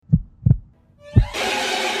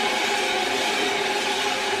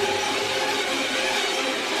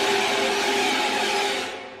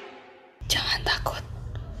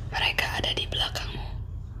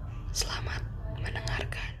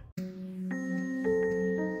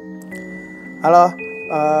Halo,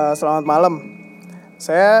 selamat malam.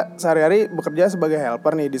 Saya sehari-hari bekerja sebagai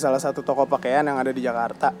helper nih di salah satu toko pakaian yang ada di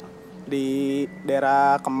Jakarta, di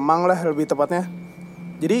daerah Kemang lah lebih tepatnya.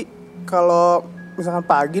 Jadi kalau misalkan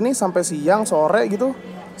pagi nih sampai siang sore gitu,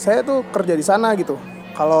 saya tuh kerja di sana gitu.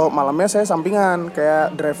 Kalau malamnya saya sampingan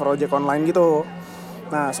kayak driver ojek online gitu.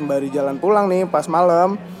 Nah, sembari jalan pulang nih pas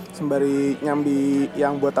malam, sembari nyambi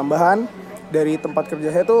yang buat tambahan dari tempat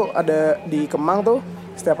kerja saya tuh ada di Kemang tuh.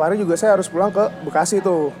 Setiap hari juga saya harus pulang ke Bekasi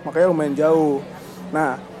tuh, makanya lumayan jauh.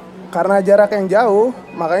 Nah, karena jarak yang jauh,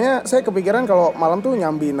 makanya saya kepikiran kalau malam tuh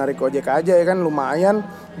nyambi narik ojek aja ya kan, lumayan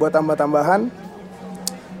buat tambah-tambahan.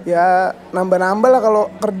 Ya nambah-nambah lah kalau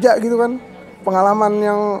kerja gitu kan. Pengalaman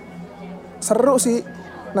yang seru sih.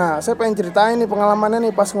 Nah, saya pengen ceritain nih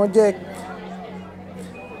pengalamannya nih pas ngojek.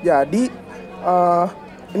 Jadi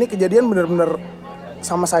ini kejadian bener-bener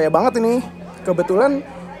sama saya banget ini. Kebetulan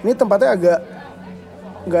ini tempatnya agak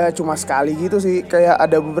nggak cuma sekali gitu sih, kayak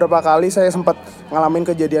ada beberapa kali saya sempat ngalamin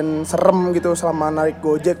kejadian serem gitu selama narik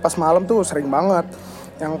gojek pas malam tuh sering banget.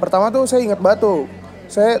 Yang pertama tuh saya ingat banget tuh,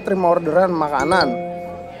 saya terima orderan makanan.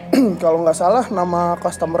 Kalau nggak salah nama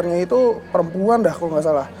customernya itu perempuan dah kalau nggak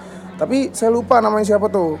salah, tapi saya lupa namanya siapa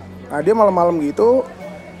tuh. Nah, dia malam-malam gitu,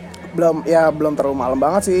 belum terlalu malam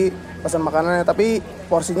banget sih pesan makanannya, tapi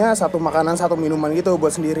porsinya satu makanan satu minuman gitu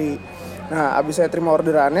buat sendiri. Nah, abis saya terima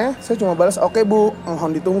orderannya, saya cuma balas, "Oke bu,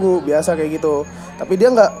 mohon ditunggu," biasa kayak gitu. Tapi dia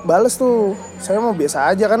nggak bales tuh. Saya mau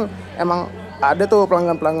biasa aja kan, emang ada tuh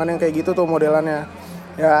pelanggan-pelanggan yang kayak gitu tuh modelannya.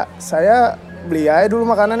 Ya, saya beli aja dulu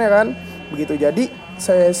makanannya kan. Begitu jadi,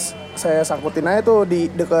 saya sangkutin aja tuh di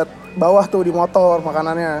deket bawah tuh di motor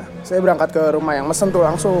makanannya. Saya berangkat ke rumah yang mesen tuh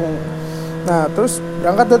langsung. Nah, terus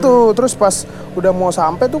berangkat tuh, terus pas udah mau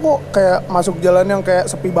sampai tuh kok kayak masuk jalan yang kayak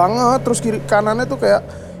sepi banget, terus kiri kanannya tuh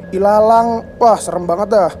kayak ilalang. Wah, serem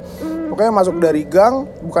banget dah. Pokoknya masuk dari gang,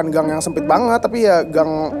 bukan gang yang sempit banget, tapi ya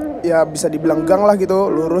gang, ya bisa dibilang gang lah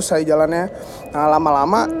gitu, lurus saya jalannya. Nah,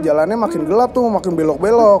 lama-lama jalannya makin gelap tuh, makin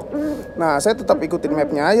belok-belok. Nah, saya tetap ikutin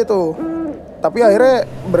mapnya aja tuh. Tapi akhirnya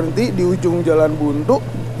berhenti di ujung jalan buntu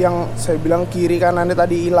yang saya bilang kiri kanannya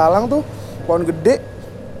tadi ilalang tuh, pohon gede.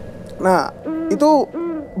 Nah, itu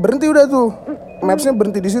berhenti udah tuh. Mapsnya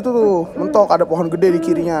berhenti di situ tuh, mentok ada pohon gede di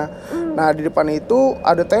kirinya. Nah, di depan itu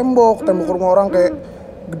ada tembok rumah orang kayak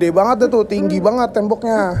gede banget tuh, tinggi banget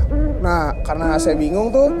temboknya. Nah, karena saya bingung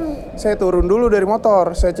tuh, saya turun dulu dari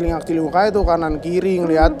motor, saya celingak-celinguk aja tuh kanan kiri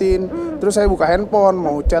ngeliatin. Terus saya buka handphone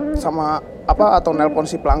mau chat sama apa atau nelpon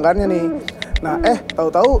si pelanggannya nih. Nah,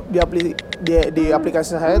 tahu-tahu di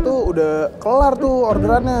aplikasi saya tuh udah kelar tuh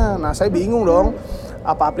orderannya. Nah, saya bingung dong,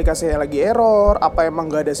 apa aplikasinya lagi error, apa emang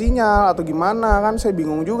gak ada sinyal atau gimana kan, saya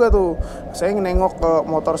bingung juga tuh. Saya nengok ke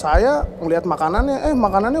motor saya, ngeliat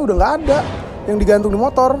makanannya udah gak ada yang digantung di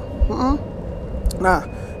motor. Nah,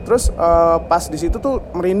 terus pas di situ tuh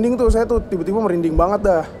merinding tuh, saya tuh tiba-tiba merinding banget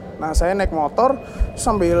dah. Nah, saya naik motor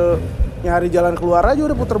sambil nyari jalan keluar aja,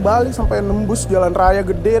 udah puter balik sampai nembus jalan raya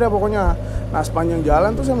gede dah pokoknya. Nah, sepanjang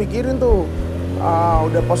jalan tuh saya mikirin tuh,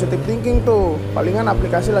 udah positive thinking tuh, palingan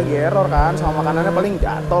aplikasi lagi error kan, sama makanannya paling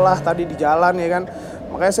jatuh lah tadi di jalan ya kan.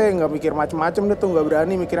 Makanya saya nggak mikir macem-macem deh tuh, nggak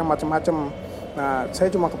berani mikir yang macem-macem. Nah,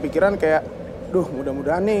 saya cuma kepikiran kayak,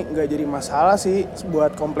 mudah-mudahan nih nggak jadi masalah sih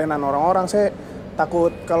buat komplainan orang-orang. Saya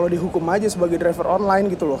takut kalau dihukum aja sebagai driver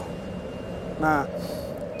online gitu loh. Nah,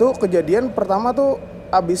 tuh kejadian pertama tuh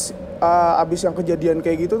abis yang kejadian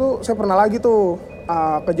kayak gitu tuh saya pernah lagi tuh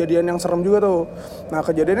kejadian yang serem juga tuh. Nah,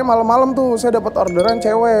 kejadiannya malam-malam tuh saya dapat orderan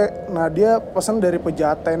cewek. Nah, dia pesan dari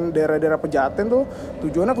Pejaten, daerah-daerah Pejaten tuh,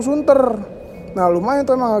 tujuannya ke Sunter. Nah, lumayan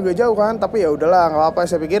tuh emang agak jauh kan, tapi ya udahlah nggak apa-apa.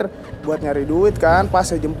 Saya pikir buat nyari duit kan. Pas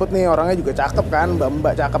saya jemput nih, orangnya juga cakep kan,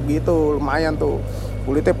 mbak-mbak cakep gitu, lumayan tuh.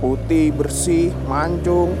 Kulitnya putih, bersih,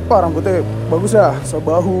 mancung. Wah, rambutnya bagus dah,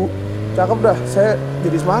 sebahu, cakep dah. Saya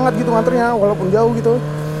jadi semangat gitu nganternya walaupun jauh gitu.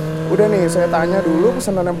 Udah nih, saya tanya dulu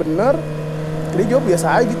pesanannya bener. Dia jawab biasa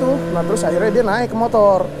aja gitu. Nah, terus akhirnya dia naik ke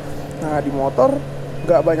motor. Nah, di motor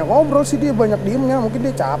gak banyak ngobrol sih, dia banyak diemnya. Mungkin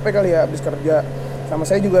dia capek kali ya abis kerja. Sama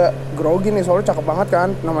saya juga grogi nih, soalnya cakep banget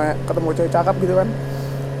kan, namanya ketemu cewek cakep gitu kan.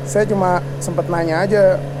 Saya cuma sempet nanya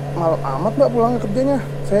aja, "Malam amat mbak pulang kerjanya?"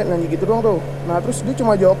 Saya nanya gitu doang tuh. Nah, terus dia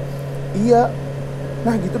cuma jawab, "Iya."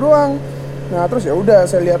 Nah, gitu doang. Nah, terus ya udah,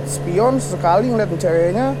 saya lihat spion sekali ngeliatin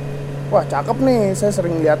ceweknya. Wah, cakep nih, saya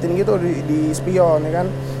sering ngeliatin gitu di spion ya kan.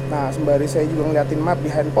 Nah, sembari saya juga ngeliatin map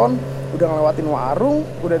di handphone, udah ngelewatin warung,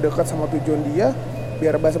 udah dekat sama tujuan dia,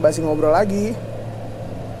 biar basa-basi ngobrol lagi.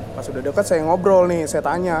 Pas udah dekat saya ngobrol nih, saya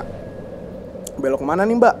tanya, "Belok kemana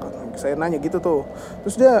nih mbak?" Saya nanya gitu tuh.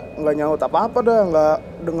 Terus dia nggak nyaut apa-apa dah, nggak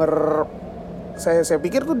denger saya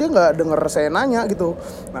pikir tuh dia nggak denger saya nanya gitu.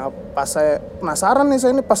 Nah pas saya penasaran nih,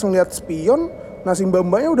 saya ini pas ngeliat spion, nah si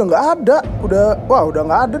mbak-mbaknya udah nggak ada, udah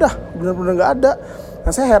nggak ada dah, bener-bener nggak ada. Nah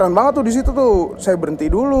saya heran banget tuh di situ tuh, saya berhenti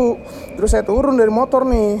dulu, terus saya turun dari motor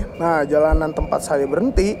nih. Nah jalanan tempat saya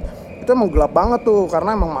berhenti itu emang gelap banget tuh,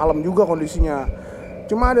 karena emang malam juga kondisinya.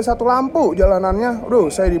 Cuma ada satu lampu jalanannya,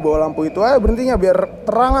 saya di bawah lampu itu aja berhentinya biar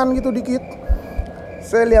terangan gitu dikit.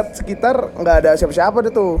 Saya lihat sekitar nggak ada siapa-siapa deh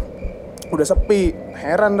tuh, udah sepi,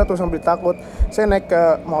 heran dah tuh sambil takut. Saya naik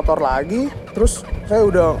ke motor lagi, terus saya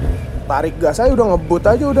udah tarik gas, saya udah ngebut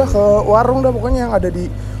aja udah ke warung dah pokoknya yang ada di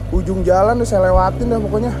ujung jalan tuh, saya lewatin dah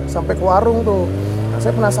pokoknya sampai ke warung tuh. Nah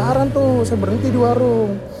saya penasaran tuh, saya berhenti di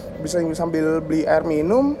warung, bisa sambil beli air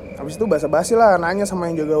minum. Habis itu basa-basi lah, nanya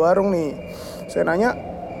sama yang jaga warung nih. Saya nanya,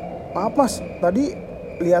 maaf mas, tadi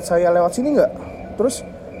lihat saya lewat sini nggak? Terus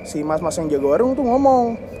si mas-mas yang jaga warung tuh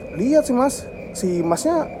ngomong, lihat sih mas, si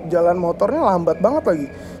masnya jalan motornya lambat banget lagi,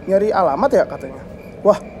 nyari alamat ya katanya.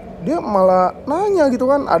 Wah, dia malah nanya gitu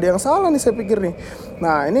kan, ada yang salah nih saya pikir nih.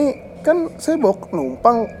 Nah ini kan saya bawa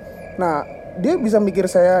penumpang, nah dia bisa mikir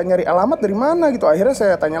saya nyari alamat dari mana gitu. Akhirnya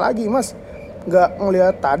saya tanya lagi, mas nggak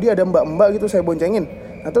ngelihat tadi ada mbak-mbak gitu saya boncengin?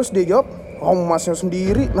 Nah terus dia jawab, oh masnya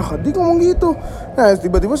sendiri. Nah dia ngomong gitu. Nah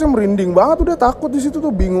tiba-tiba saya merinding banget, udah takut di situ tuh,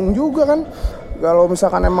 bingung juga kan. Kalau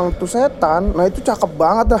misalkan emang itu setan, nah itu cakep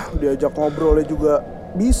banget dah, diajak ngobrolnya juga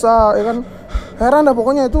bisa, ya kan. Heran dah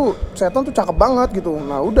pokoknya, itu setan tuh cakep banget gitu.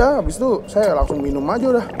 Nah udah, habis itu saya langsung minum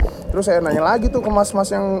aja udah. Terus saya nanya lagi tuh ke mas-mas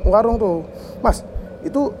yang warung tuh, mas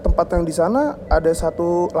itu tempat yang di sana ada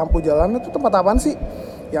satu lampu jalan, itu tempat apaan sih?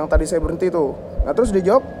 Yang tadi saya berhenti tuh. Nah terus dia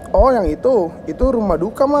jawab, oh yang itu rumah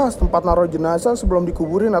duka mas, tempat naruh jenazah sebelum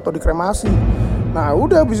dikuburin atau dikremasi. Nah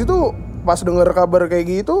udah, habis itu pas denger kabar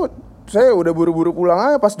kayak gitu, saya udah buru-buru pulang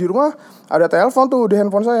aja. Pas di rumah ada telepon tuh di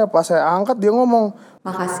handphone saya. Pas saya angkat dia ngomong,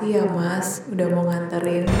 Makasih ya mas, udah mau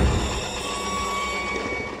nganterin.